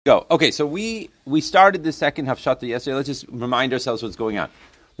Go. Okay, so we started the second Hafshata yesterday. Let's just remind ourselves what's going on.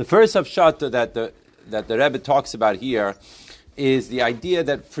 The first Hafshata that the Rebbe talks about here is the idea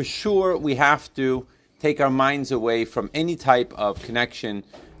that for sure we have to take our minds away from any type of connection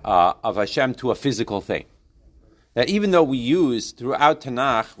of Hashem to a physical thing. That even though we use throughout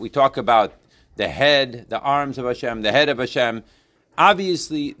Tanakh, we talk about the head, the arms of Hashem, the head of Hashem.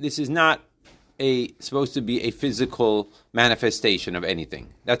 Obviously, this is not supposed to be a physical manifestation of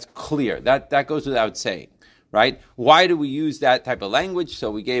anything. That's clear. That goes without saying, right? Why do we use that type of language? So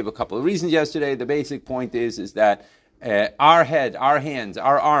we gave a couple of reasons yesterday. The basic point is that our head, our hands,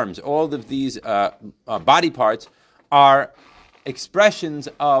 our arms, all of these body parts are expressions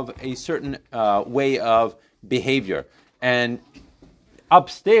of a certain way of behavior. And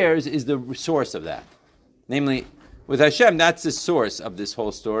upstairs is the source of that. Namely, with Hashem, that's the source of this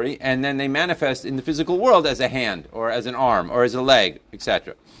whole story, and then they manifest in the physical world as a hand, or as an arm, or as a leg,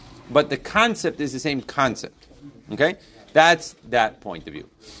 etc. But the concept is the same concept. Okay? That's that point of view.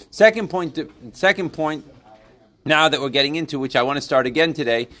 Second point, now that we're getting into, which I want to start again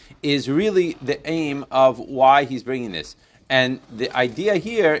today, is really the aim of why he's bringing this. And the idea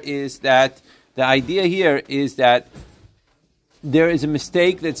here is that there is a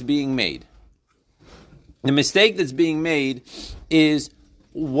mistake that's being made. The mistake that's being made is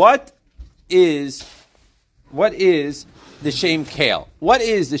what is the Shem Kale? What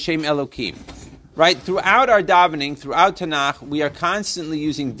is the Shem Elokim? Right? Throughout our davening, throughout Tanakh, we are constantly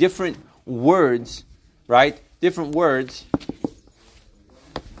using different words, right? Different words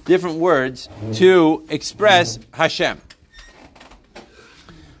to express Hashem.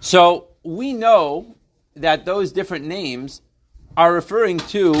 So we know that those different names are referring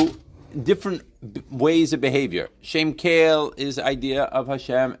to different ways of behavior. Shem Kale is the idea of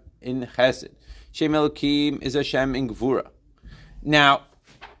Hashem in Chesed. Shem Elokim is Hashem in Gvura. Now,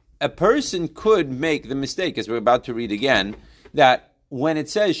 a person could make the mistake, as we're about to read again, that when it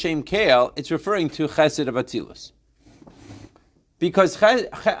says Shem Kale, it's referring to Chesed of Atzilus. Because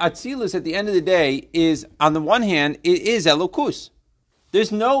Atzilus, at the end of the day, is, on the one hand, it is Elokus.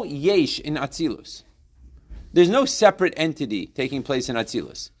 There's no Yesh in Atzilus. There's no separate entity taking place in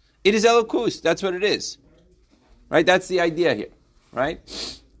Atzilus. It is Elokus. That's what it is. Right? That's the idea here. Right?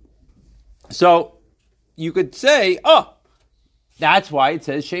 So, you could say, oh, that's why it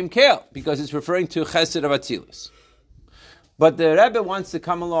says Shem Kale, because it's referring to Chesed of Atzilus. But the Rebbe wants to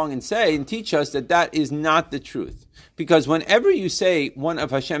come along and say and teach us that that is not the truth. Because whenever you say one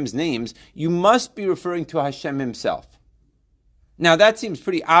of Hashem's names, you must be referring to Hashem himself. Now, that seems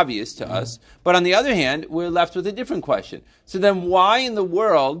pretty obvious to us, but on the other hand, we're left with a different question. So then why in the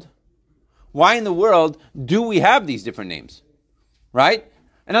world do we have these different names? Right?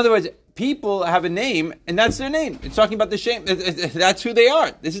 In other words, people have a name, and that's their name. It's talking about the Shem. That's who they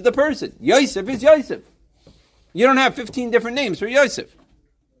are. This is the person. Yosef is Yosef. You don't have 15 different names for Yosef.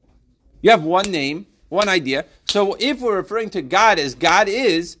 You have one name, one idea. So if we're referring to God as God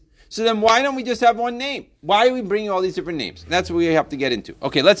is, so then why don't we just have one name? Why are we bringing all these different names? That's what we have to get into.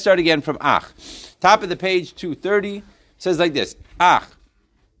 Okay, let's start again from Ach. Top of the page, 230, says like this. Ach.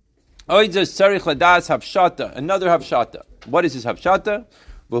 Another Havshata. What is this Havshata?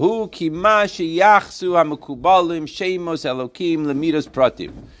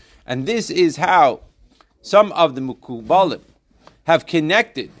 And this is how some of the Mukubalim have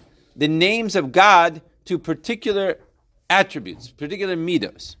connected the names of God to particular attributes, particular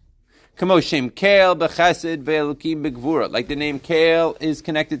midos. Like the name Kale is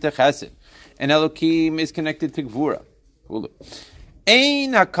connected to Chesed, and Elokim is connected to Gvura.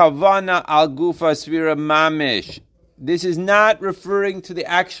 Ein hakavana al gufa sfira mamish. This is not referring to the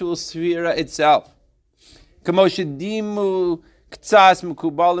actual sfira itself. Kamoshedimu ktsas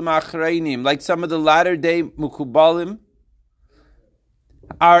mukubalim achreinim, like some of the latter day mukubalim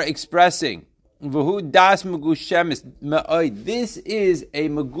are expressing. This is a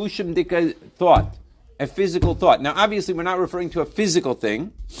megushem dika thought, a physical thought. Now, obviously, we're not referring to a physical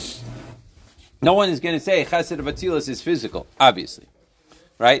thing. No one is going to say Chesed of Atzilus is physical, obviously,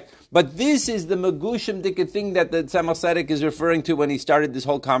 right? But this is the megushem dika thing that the Tzemach Tzedek is referring to when he started this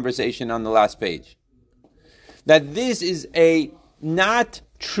whole conversation on the last page. That this is a not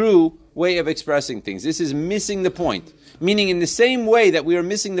true way of expressing things. This is missing the point. Meaning, in the same way that we were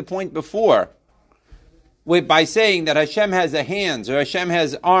missing the point before, by saying that Hashem has a hands, or Hashem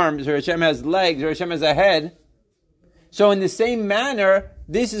has arms, or Hashem has legs, or Hashem has a head. So in the same manner,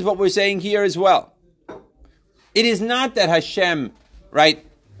 this is what we're saying here as well. It is not that Hashem, right,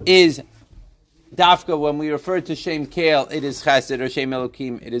 is Dafka, when we refer to Shem Kale, it is Chesed, or Shem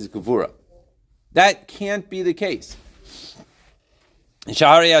Elokim, it is Gevura. That can't be the case.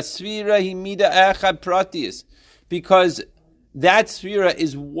 Because that sphira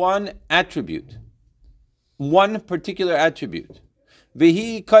is one attribute, one particular attribute.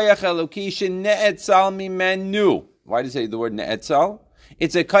 V'hi koyach elokishin ne'etzal mimenu. Why do you say the word ne'etzal?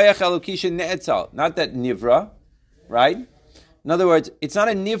 It's a koyach elokishin ne'etzal, not that nivra, right? In other words, it's not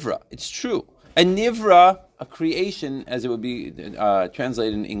a nivra. It's true. A nivra, a creation, as it would be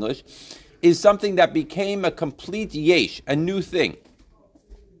translated in English, is something that became a complete yesh, a new thing.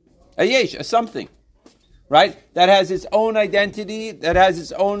 A yesh, a something, right? That has its own identity, that has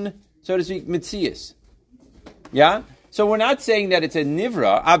its own, so to speak, mitzias. Yeah? So we're not saying that it's a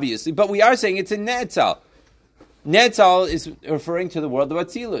nivra, obviously, but we are saying it's a ne'etzal. Ne'etzal is referring to the world of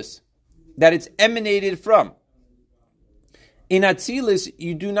Atzilus, that it's emanated from. In Atzilus,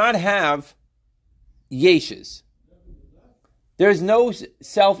 you do not have yeshes. There's no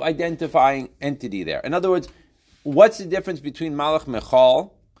self-identifying entity there. In other words, what's the difference between Malach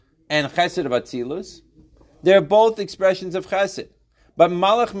Mechal and Chesed of Atzilus? They're both expressions of Chesed. But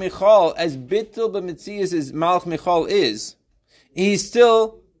Malach Michal, as bittul b'mitzias as Malach Michal is, he's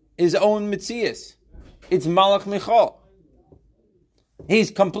still his own mitzias. It's Malach Michal.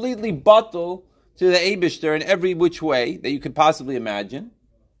 He's completely battle to the Eibishter in every which way that you could possibly imagine.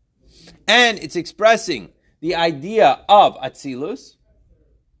 And it's expressing the idea of Atzilus,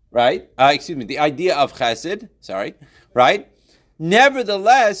 right? The idea of Chesed, right?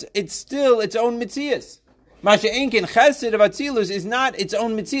 Nevertheless, it's still its own mitzias. Masha Enkin Chesed of Atzilus is not its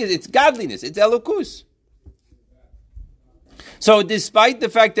own mitzias, it's godliness, it's elokus. So despite the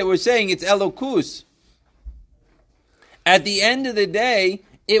fact that we're saying it's elokus, at the end of the day,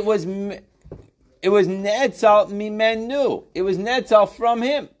 it was netzal mimenu. It was netzal from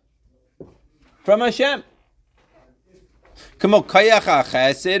him, from Hashem. Kamo kayach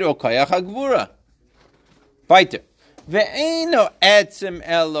ha-chesed or kayach ha-gvura. Weiter. Ve'eno etzem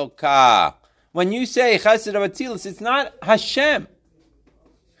elokah. When you say Chesed of Atzilus, it's not Hashem.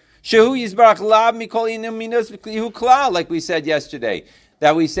 Shehu Yisbarach Lab Mikol Yinu Minos V'Klihu Klal, like we said yesterday,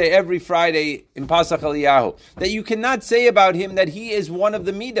 that we say every Friday in Pasach Eliyahu, that you cannot say about him that he is one of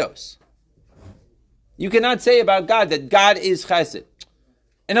the Midos. You cannot say about God that God is Chesed.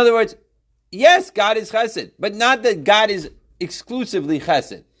 In other words, yes, God is Chesed, but not that God is exclusively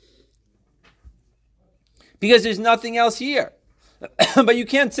Chesed. Because there's nothing else here. But you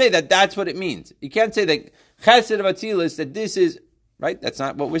can't say that that's what it means. You can't say that Chesed of Atzilus, that this is, right? That's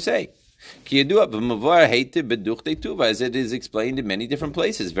not what we're saying. As it is explained in many different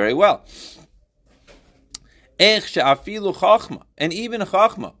places very well. And even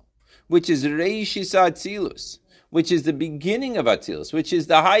Chachma, which is Reishis Atzilus, which is the beginning of Atzilus, which is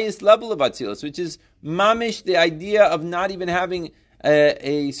the highest level of Atzilus, which is mamish, the idea of not even having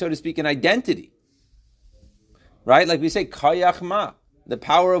a so to speak, an identity. Right? Like we say, Kayach Ma, the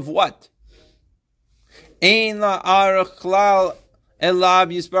power of what? Ein la arach klal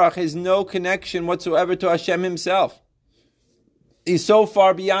elav yisbarach has no connection whatsoever to Hashem himself. He's so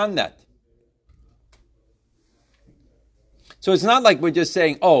far beyond that. So it's not like we're just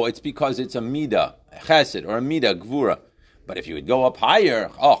saying, oh, it's because it's a midah, chesed, or a midah, gvura. But if you would go up higher,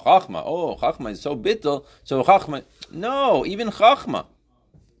 chachma is so bittul, so chachma, no, even chachma.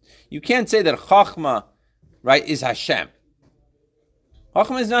 You can't say that chachma, right, is Hashem.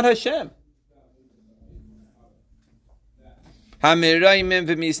 Chachma is not Hashem.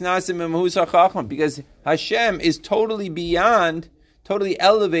 Because Hashem is totally beyond, totally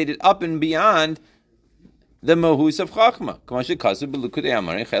elevated up and beyond the mahus of Chachma.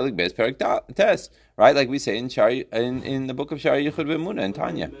 Right, like we say in the book of Shari Yichud V'Emunah and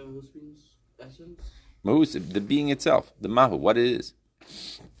Tanya. Mahus, the being itself, the mahu, what it is.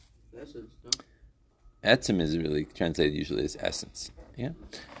 Etzem is really translated usually as essence. Yeah.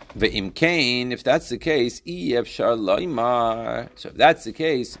 Ve'im kain, if that's the case, so if that's the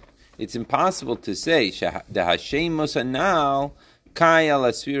case, it's impossible to say the Hashem Mosanal Kai al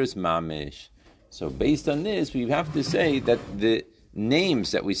Asfiras Mamish. So based on this, we have to say that the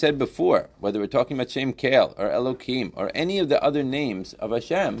names that we said before, whether we're talking about Shem Kael or Elokim or any of the other names of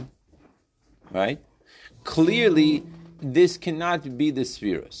Hashem, right? Clearly, this cannot be the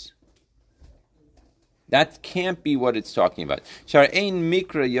Sfiras. That can't be what it's talking about.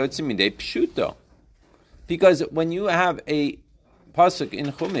 Because when you have a pasuk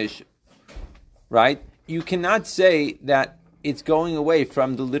in Chumash, right, you cannot say that it's going away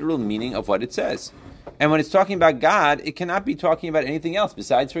from the literal meaning of what it says. And when it's talking about God, it cannot be talking about anything else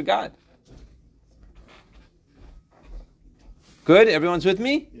besides for God. Good? Everyone's with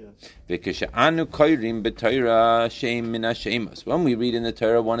me? Yeah. When we read in the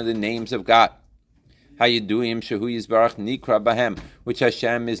Torah one of the names of God, Hayiduim shehu yizbarach nikra bahem, which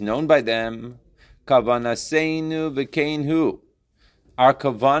Hashem is known by them. Kavanaseinu v'keinhu. Our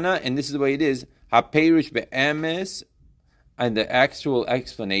kavana, and this is the way it is, haperish be'emes, and the actual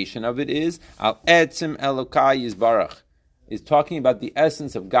explanation of it is al etzim elokai yizbarach, is talking about the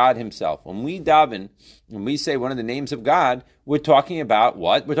essence of God Himself. When we daven, when we say one of the names of God, we're talking about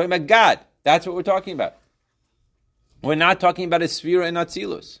what? We're talking about God. That's what we're talking about. We're not talking about a sphere in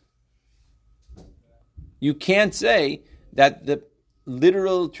Atzilus. You can't say that the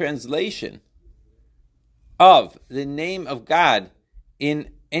literal translation of the name of God in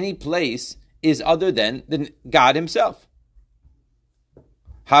any place is other than God Himself.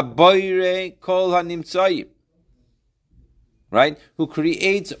 Haboire kol hanimtzayim. Right? Who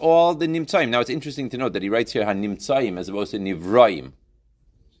creates all the nimtzayim. Now it's interesting to note that he writes here hanimtzayim as opposed to nivraim,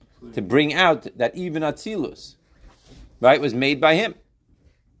 to bring out that even Atzilus, right, was made by him.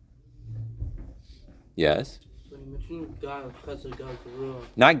 Yes? So you mentioned God of Chesed, God of Gvura.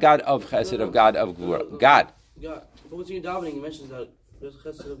 Not God of Chesed, of God of Gvura. God. God. But what's in your davening? He mentions that there's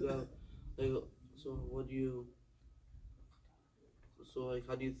Chesed of God. Like, so what do you... So like,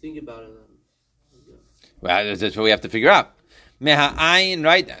 how do you think about it then? Yeah. Well, that's what we have to figure out. Meha'ayin,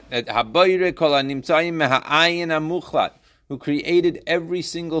 right? Haboire kol hanimtzayim meha'ayin hamuchlat, who created every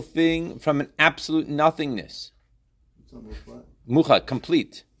single thing from an absolute nothingness. Muchlat,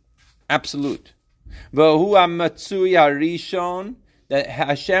 complete, absolute. V'hu ha'matzui harishon, that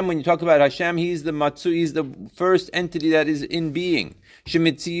Hashem, when you talk about Hashem, He's the matzui, He's the first entity that is in being.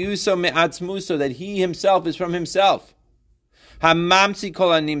 Shemitziuso me'atzmuso, that He Himself is from Himself. Hamamsi kol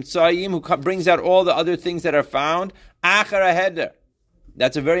hanimtzayim, who brings out all the other things that are found. Achar heder.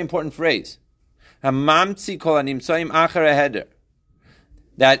 That's a very important phrase. Hamamsi kol hanimtzayim achar heder.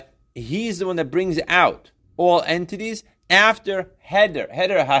 That He's the one that brings out all entities after heder.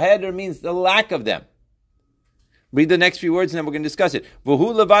 Ha-heder means the lack of them. Read the next few words and then we're going to discuss it.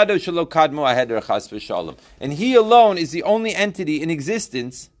 V'hu levado shelo kadmo ha-heder chas v'shalom. And He alone is the only entity in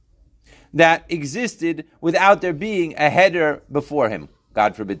existence that existed without there being a header before Him.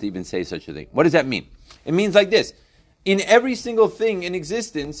 God forbid to even say such a thing. What does that mean? It means like this. In every single thing in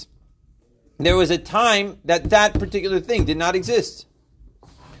existence, there was a time that that particular thing did not exist.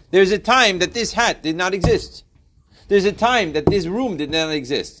 There's a time that this hat did not exist. There's a time that this room did not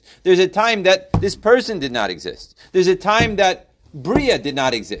exist. There's a time that this person did not exist. There's a time that Bria did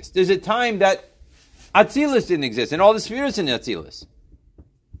not exist. There's a time that Atzilus didn't exist, and all the spheres in Atzilus.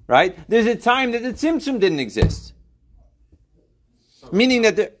 Right? There's a time that the Tzimtzum didn't exist. Meaning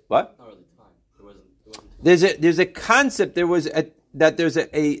that there... What? Not really time. There's a concept, before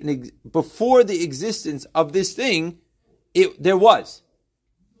the existence of this thing, there was.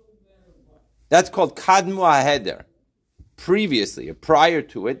 That's called Kadmu HaHeder. Previously, or prior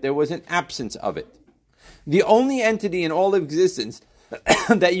to it, there was an absence of it. The only entity in all of existence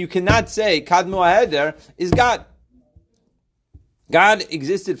that you cannot say Kadmu HaHeder is God. God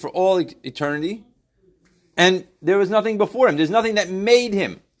existed for all eternity, and there was nothing before Him. There's nothing that made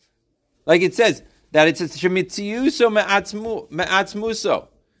Him. Like it says, that it says, Shemitziuso me'atzmuso.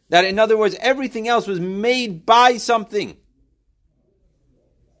 That in other words, everything else was made by something.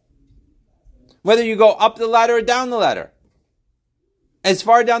 Whether you go up the ladder or down the ladder. As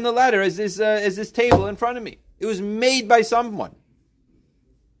far down the ladder as this table in front of me. It was made by someone.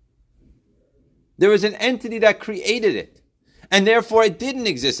 There was an entity that created it. And therefore it didn't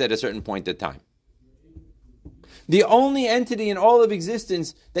exist at a certain point in time. The only entity in all of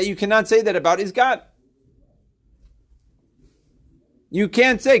existence that you cannot say that about is God. You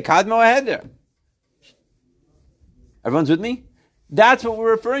can't say Kadmo Heder. Everyone's with me? That's what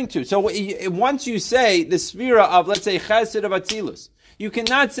we're referring to. So once you say the sphera of, let's say, Chesed of Atzilus, you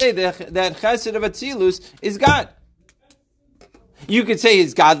cannot say that Chesed of Atzilus is God. You could say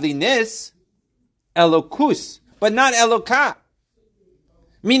His godliness, Elokus, but not Elokah.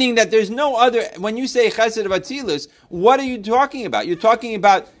 Meaning that there's no other, when you say Chesed of Atzilus, what are you talking about? You're talking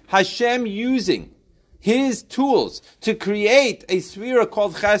about Hashem using His tools to create a sphere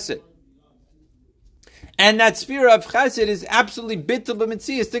called Chesed. And that sphere of Chesed is absolutely bittul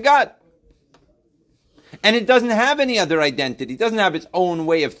b'metzias to God. And it doesn't have any other identity. It doesn't have its own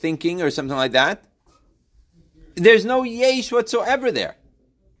way of thinking or something like that. There's no yesh whatsoever there.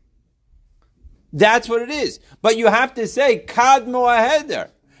 That's what it is. But you have to say kadmo aheder,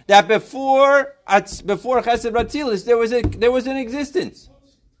 that before Chesed Ratzilis there was an existence.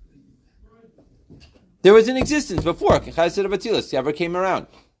 There was an existence before Chesed Ratzilis ever came around.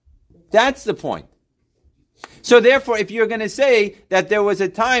 That's the point. So therefore, if you're going to say that there was a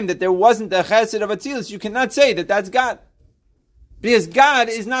time that there wasn't a Chesed of Atzilus, you cannot say that that's God. Because God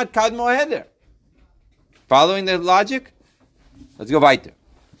is not Kadmo Heder. Following the logic? Let's go weiter.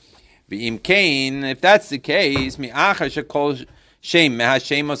 V'im kain, if that's the case, mi'achar shekol shem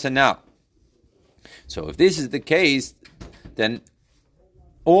mehashemos hanal. So if this is the case, then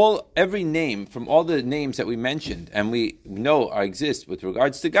every name from all the names that we mentioned and we know exist with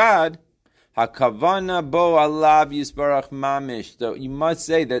regards to God, hakavana bo alav yisbarach mamish. So you must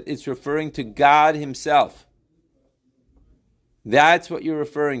say that it's referring to God Himself. That's what you're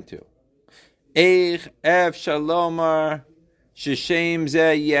referring to. Eich ef shalomar sheshem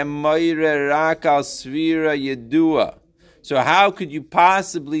zeh yemoire rak al svira yedua. So how could you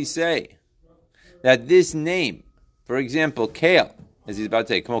possibly say that this name, for example, Kale, as he's about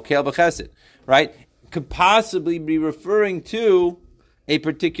to say, Kamo Kale b'chesed, right, could possibly be referring to a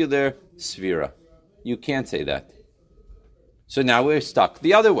particular svira? You can't say that. So now we're stuck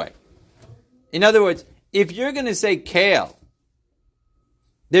the other way. In other words, if you're going to say Kale,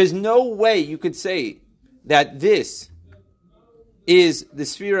 there's no way you could say that this is the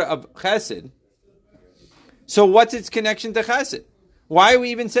sphere of chesed. So what's its connection to chesed? Why are we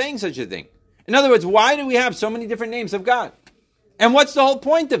even saying such a thing? In other words, why do we have so many different names of God? And what's the whole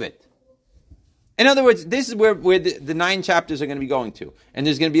point of it? In other words, this is where the 9 chapters are going to be going to. And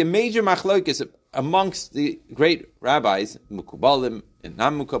there's going to be a major machlokes amongst the great rabbis, Mukubalim and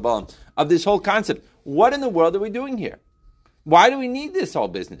non-Mukubalim, of this whole concept. What in the world are we doing here? Why do we need this whole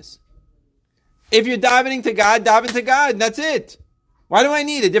business? If you're davening to God, daven to God, and that's it. Why do I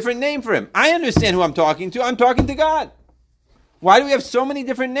need a different name for Him? I understand who I'm talking to. I'm talking to God. Why do we have so many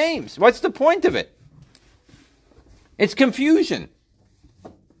different names? What's the point of it? It's confusion.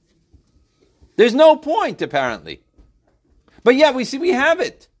 There's no point, apparently. But yet, we see we have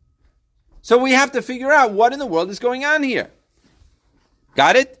it. So we have to figure out what in the world is going on here.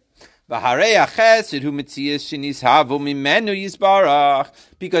 Got it? Because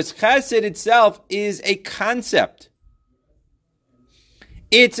chesed itself is a concept.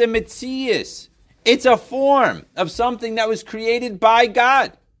 It's a mitzias. It's a form of something that was created by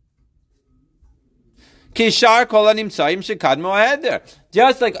God. Just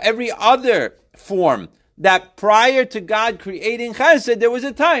like every other form that prior to God creating chesed, there was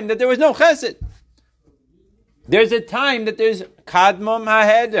a time that there was no chesed. There's a time that there's kadmon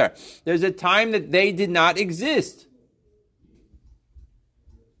haheder. There's a time that they did not exist.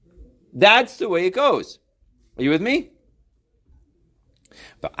 That's the way it goes. Are you with me?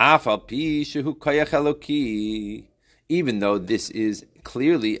 Even though this is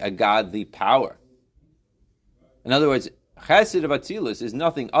clearly a godly power. In other words, chesed of Atzilus is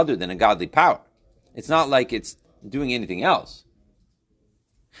nothing other than a godly power. It's not like it's doing anything else.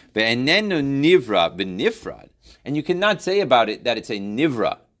 And you cannot say about it that it's a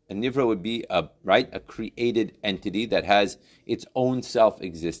nivra. A nivra would be a created entity that has its own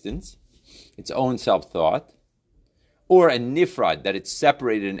self-existence, its own self-thought, or a nifrad, that it's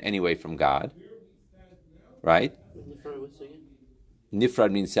separated in any way from God. Right?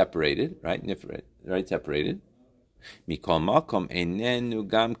 Nifrad means separated, right? Nifrad, right? Separated. But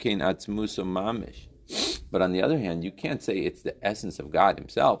on the other hand, you can't say it's the essence of God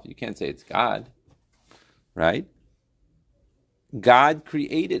Himself. You can't say it's God. Right? God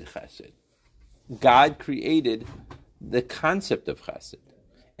created chesed. God created the concept of chesed.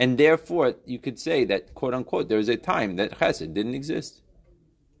 And therefore, you could say that, quote unquote, there was a time that chesed didn't exist.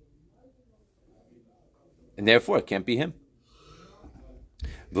 And therefore, it can't be Him.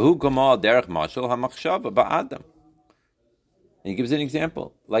 And he gives an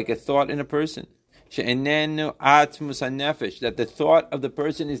example, like a thought in a person. That the thought of the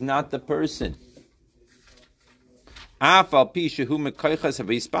person is not the person.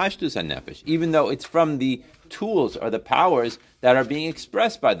 Even though it's from the tools or the powers that are being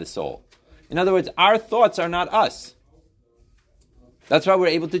expressed by the soul. In other words, our thoughts are not us. That's why we're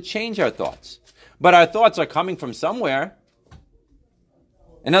able to change our thoughts. But our thoughts are coming from somewhere.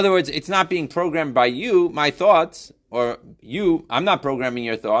 In other words, it's not being programmed by you, my thoughts, or you. I'm not programming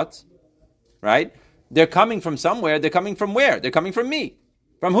your thoughts, right? They're coming from somewhere. They're coming from where? They're coming from me.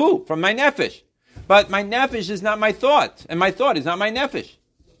 From who? From my nefesh. But my nefesh is not my thought, and my thought is not my nefesh.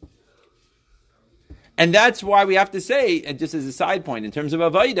 And that's why we have to say, and just as a side point, in terms of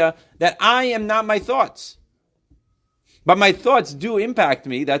Avodah, that I am not my thoughts. But my thoughts do impact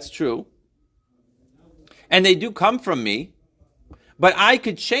me, that's true. And they do come from me. But I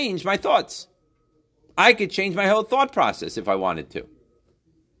could change my thoughts. I could change my whole thought process if I wanted to.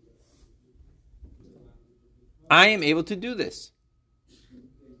 I am able to do this.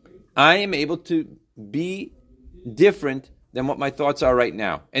 I am able to be different than what my thoughts are right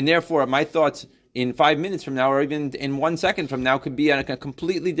now. And therefore, my thoughts in 5 minutes from now, or even in 1 second from now, could be on a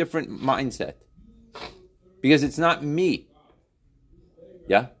completely different mindset. because it's not me.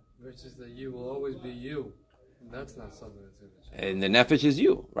 Yeah? Versus that you will always be you. And that's not something that's in the Shem. And the nefesh is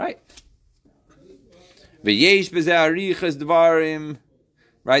you, right? V'yesh b'zeh arichas dvarim.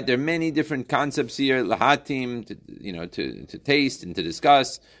 Right? There are many different concepts here. Lahatim, to taste and to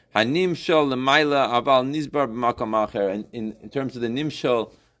discuss. Hanimshal l'mayla aval nizbar b'makam acher. And in terms of the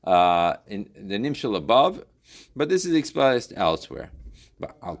nimshal, in the nimshal above, but this is expressed elsewhere.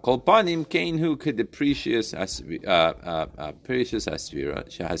 Al kol panim kain hu kedeprecious precious asvira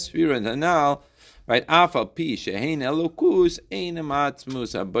shehasvira nanal. Right, afal pi shehein elokus ein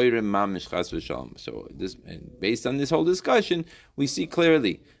amatzmus abayrim mamish chas v'shalom. So this, and based on this whole discussion, we see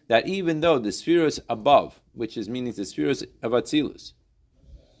clearly that even though the spheros above, which is meaning the spheros of Atzilus,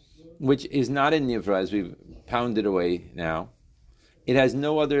 which is not in Nivra as we've pounded away now, it has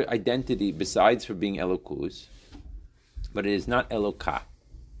no other identity besides for being elokus, but it is not elokah,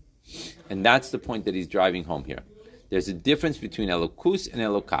 and that's the point that he's driving home here. There's a difference between elokus and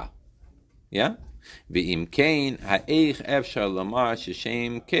elokah. Yeah. V'im kain ha'eich efshar lomar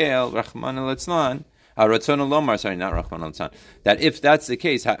sheshem kel rachman al-etzlan ratzon lomar, sorry, not rachman al-etzlan. That if that's the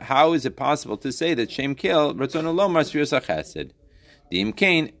case, how is it possible to say that shem kel ratzon lomar sfiras hachesed? V'im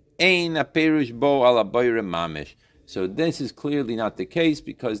kain ein aperush bo al abayre mamish. So this is clearly not the case,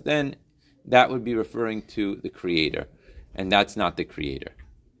 because then that would be referring to the Creator, and that's not the Creator.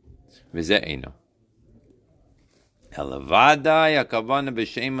 V'zeh eino. So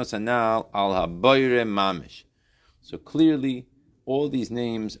clearly, all these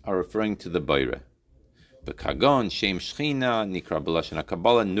names are referring to the Boire.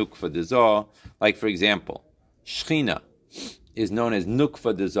 Like, for example, Shechina is known as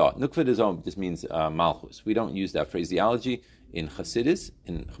Nukva Dezah. Nukva Dezah just means Malchus. We don't use that phraseology in Chassidus.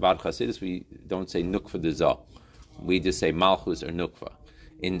 In Chabad Chassidus, we don't say Nukva Dezah. We just say Malchus or Nukva.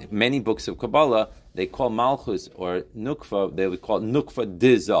 In many books of Kabbalah, they call Malchus or Nukva, they would call it Nukva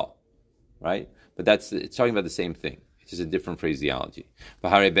Dizah, right? But it's talking about the same thing. It's just a different phraseology.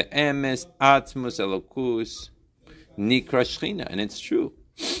 And it's true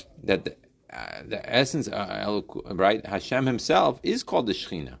that the essence, right, Hashem himself is called the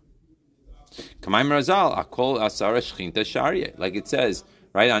Shechina. Like it says,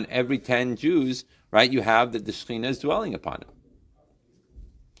 right, on every 10 Jews, right, you have that the Shechina is dwelling upon it.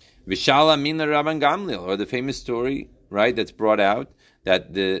 Vishala Mina Rabban Gamliel, or the famous story, right, that's brought out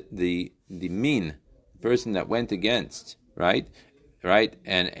that the min person that went against, right,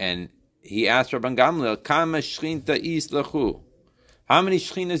 and he asked Rabban Gamliel, Kama Shchinta Islachu. How many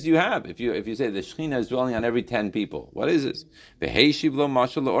Shchinas do you have? If you say the Shechina is dwelling on every 10 people, what is this? V'heishiv lo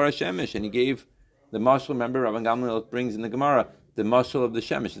mashal le'or hashemesh, and he gave the mashal. Remember, Rabban Gamliel brings in the Gemara the mashal of the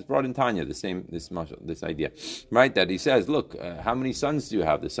shemesh. It's brought in Tanya, this mashal, this idea, right? That he says, look, how many sons do you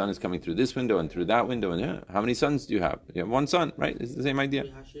have? The sun is coming through this window and through that window, and how many sons do you have? You have one son, right? It's the same idea.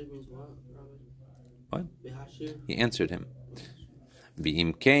 Behashir means what? What? Behashir? He answered him.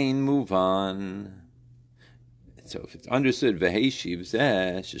 V'im kain, move on. So if it's understood, v'heishiv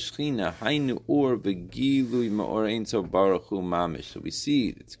zeh sheshchina hainu or v'gilui ma'or ein so baruch hu mamish. So we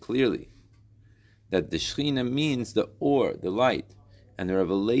see it's clearly that the Shechina means the or, the light, and the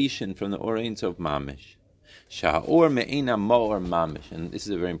revelation from the Or Ein Sof Mamish. Sha'or me'ena ma'or mamish. And this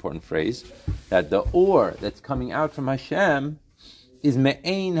is a very important phrase, that the or that's coming out from Hashem is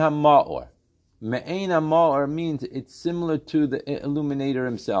me'ein ha'ma'or. Me'ein ha'ma'or means it's similar to the illuminator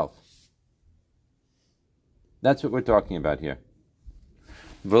himself. That's what we're talking about here.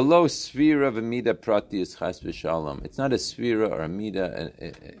 V'lo sfira v'mida pratius chas v'shalom. It's not a sfira or a mida,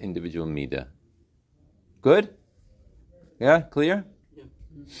 an individual mida. Good? Yeah, clear?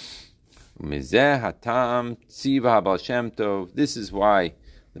 Mizeh hatam tziva haBaal Shem Tov. This is why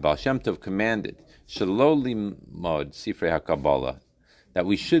the Baal Shem Tov commanded shelo limod sifrei haKabbalah, that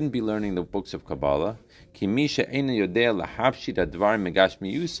we shouldn't be learning the books of Kabbalah. Ki mi she'eino yodea lahapshit hadvar megash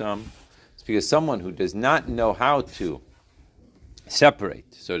miyusam. It's because someone who does not know how to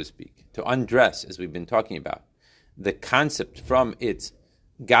separate, so to speak, to undress, as we've been talking about, the concept from its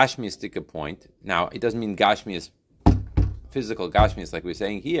Gashmiistic point. Now, it doesn't mean Gashmias, physical Gashmias like we're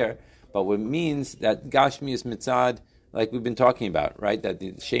saying here, but what it means that Gashmias mitzad, like we've been talking about, right? That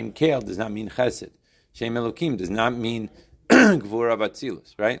the Shem Kel does not mean Chesed. Shem Elokim does not mean Gvura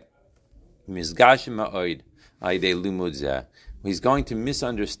Batzilus, right? Mizgashim ma'oid aydei lumud zeh. He's going to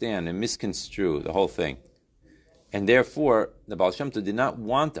misunderstand and misconstrue the whole thing. And therefore, the Baal Shem Tov did not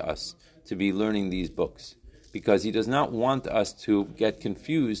want us to be learning these books, because he does not want us to get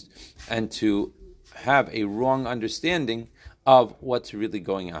confused and to have a wrong understanding of what's really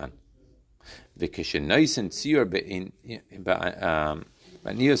going on.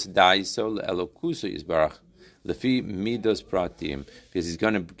 Lefi midos pratim, because he's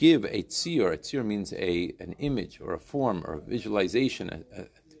going to give a tzir. A tzir means an image or a form or a visualization, a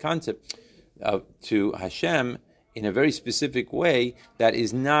concept to Hashem in a very specific way that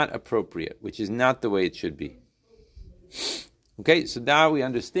is not appropriate, which is not the way it should be. Okay, so now we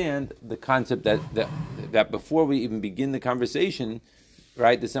understand the concept that before we even begin the conversation,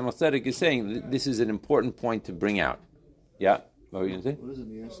 right, the Tzemach Tzedek is saying this is an important point to bring out. Yeah? What were you going to say? What is the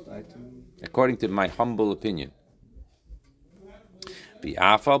nearest item? According to my humble opinion.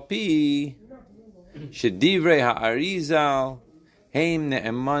 B'afal pi shedivrei ha'arizal heim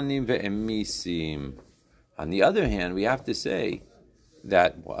ne'emanim ve'emisim. On the other hand, we have to say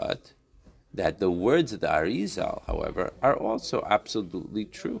that what? That the words of the Arizal, however, are also absolutely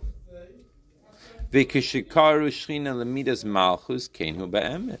true. V'kishikaru shchina lemidas malchus kenhu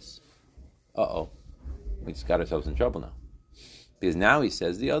be'emes. We just got ourselves in trouble now. Because now he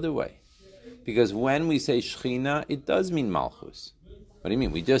says the other way. Because when we say Shechina, it does mean Malchus. What do you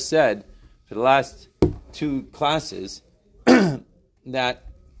mean? We just said for the last 2 classes that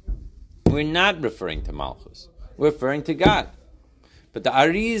we're not referring to Malchus. We're referring to God. But the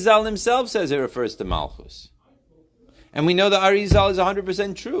Arizal himself says it refers to Malchus. And we know the Arizal is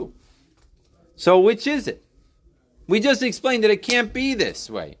 100% true. So which is it? We just explained that it can't be this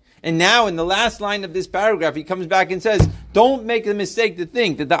way. And now in the last line of this paragraph, he comes back and says, don't make the mistake to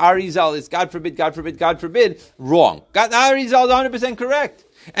think that the Arizal is God forbid, God forbid, God forbid, wrong. The Arizal is 100% correct.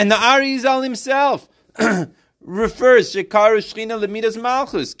 And the Arizal himself refers, Shekaru Shechina Lemidas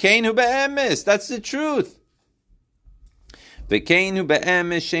Malchus, Kain Hu Be'emes, that's the truth. V'kein hu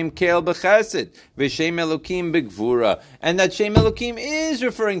be'emes shem keil b'chesed, v'shem elokim b'gvura. And that shem elokim is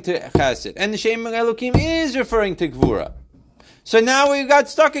referring to chesed, and the shem elokim is referring to gvura. So now we got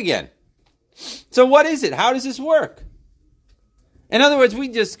stuck again. So what is it? How does this work? In other words, we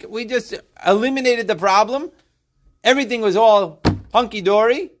just eliminated the problem. Everything was all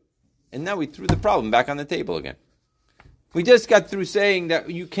hunky-dory. And now we threw the problem back on the table again. We just got through saying that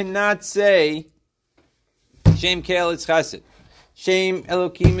you cannot say Shem Keil is Chesed. Shem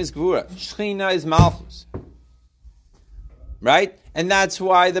Elokim is Gvura. Shechina is Malchus. Right? And that's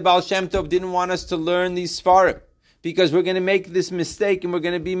why the Baal Shem Tov didn't want us to learn these Sfarim. Because we're going to make this mistake and we're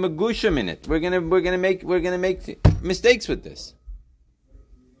going to be magushim in it. We're going to make mistakes with this.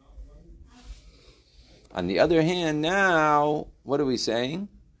 On the other hand, now, what are we saying?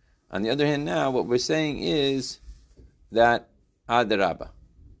 On the other hand, now, what we're saying is that Adarabba.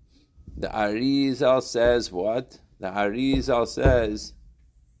 The Arizal says what? The Arizal says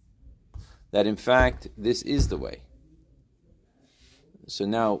that in fact, this is the way. So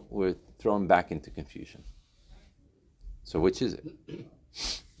now we're thrown back into confusion. So which is it?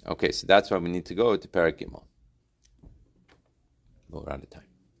 Okay, so that's why we need to go to Perek Gimel. We're out of time.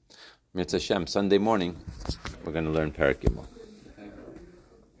 Mitzvah Hashem, Sunday morning, we're going to learn Perek Gimel.